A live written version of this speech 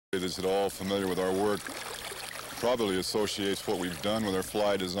That's at all familiar with our work probably associates what we've done with our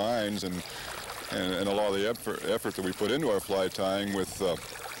fly designs and a lot of the effort that we put into our fly tying with the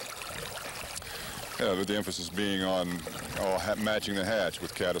emphasis being on matching the hatch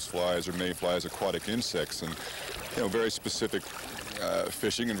with caddisflies or mayflies, aquatic insects, and very specific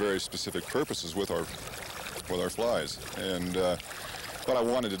fishing and very specific purposes with our flies. And what I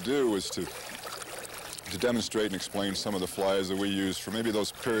wanted to do was to demonstrate and explain some of the flies that we use for maybe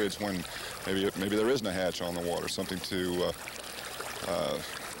those periods when maybe there isn't a hatch on the water, something to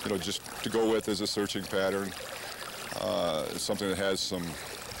just to go with as a searching pattern, something that has some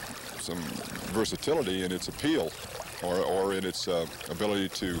versatility in its appeal or in its ability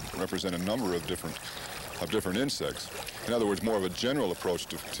to represent a number of different insects. In other words, more of a general approach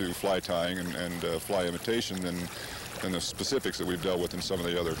to fly tying and fly imitation than the specifics that we've dealt with in some of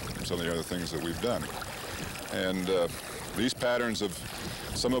the other things that we've done. And these patterns,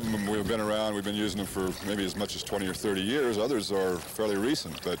 some of them we've been around, we've been using them for maybe as much as 20 or 30 years. Others are fairly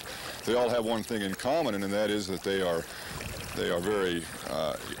recent, but they all have one thing in common, and that is that they are very,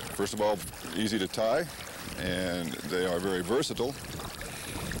 first of all, easy to tie, and they are very versatile.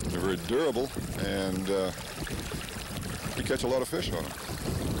 They're very durable, and we catch a lot of fish on them.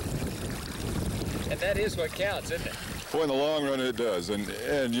 And that is what counts, isn't it? Boy, in the long run, it does. And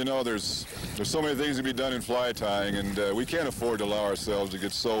there's so many things to be done in fly tying, and we can't afford to allow ourselves to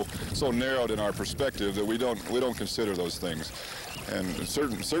get so narrowed in our perspective that we don't consider those things. And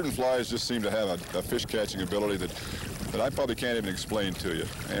certain flies just seem to have a fish catching ability that I probably can't even explain to you.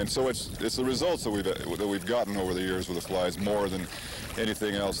 And so it's the results that we've gotten over the years with the flies more than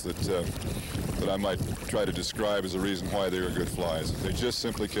anything else that I might try to describe as a reason why they are good flies. They just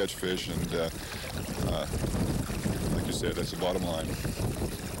simply catch fish, and like you said, that's the bottom line.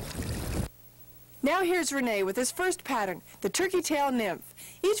 Now here's Rene with his first pattern, the turkey tail nymph.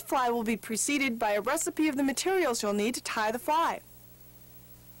 Each fly will be preceded by a recipe of the materials you'll need to tie the fly.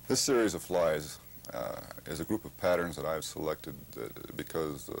 This series of flies is a group of patterns that I've selected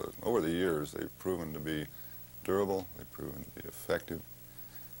because over the years they've proven to be durable, they've proven to be effective,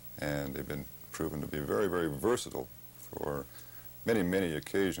 and they've been proven to be very, very versatile for many, many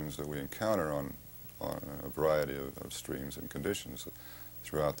occasions that we encounter on a variety of streams and conditions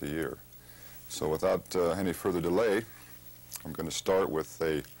throughout the year. So without any further delay, I'm going to start with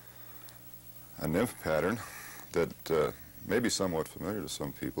a nymph pattern that may be somewhat familiar to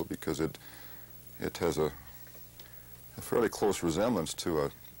some people because it has a fairly close resemblance to a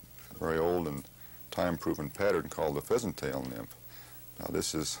very old and time-proven pattern called the pheasant tail nymph. Now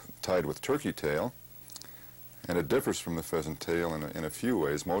this is tied with turkey tail, and it differs from the pheasant tail in a few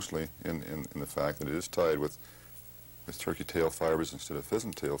ways, mostly in the fact that it is tied with turkey tail fibers instead of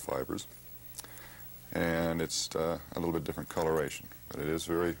pheasant tail fibers. And it's a little bit different coloration, but it is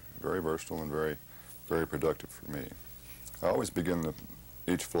very, very versatile and very, very productive for me. I always begin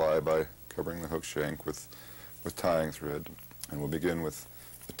each fly by covering the hook shank with tying thread, and we'll begin with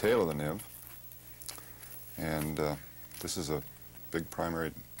the tail of the nymph. And this is a big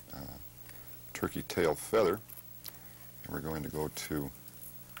primary turkey tail feather, and we're going to go to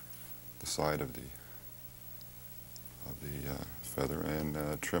the side of the feather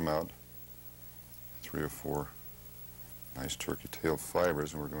and trim out 3 or 4 nice turkey tail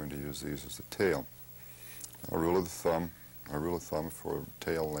fibers, and we're going to use these as the tail. Our rule of thumb for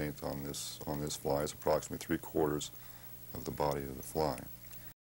tail length on this fly is approximately 3/4 of the body of the fly.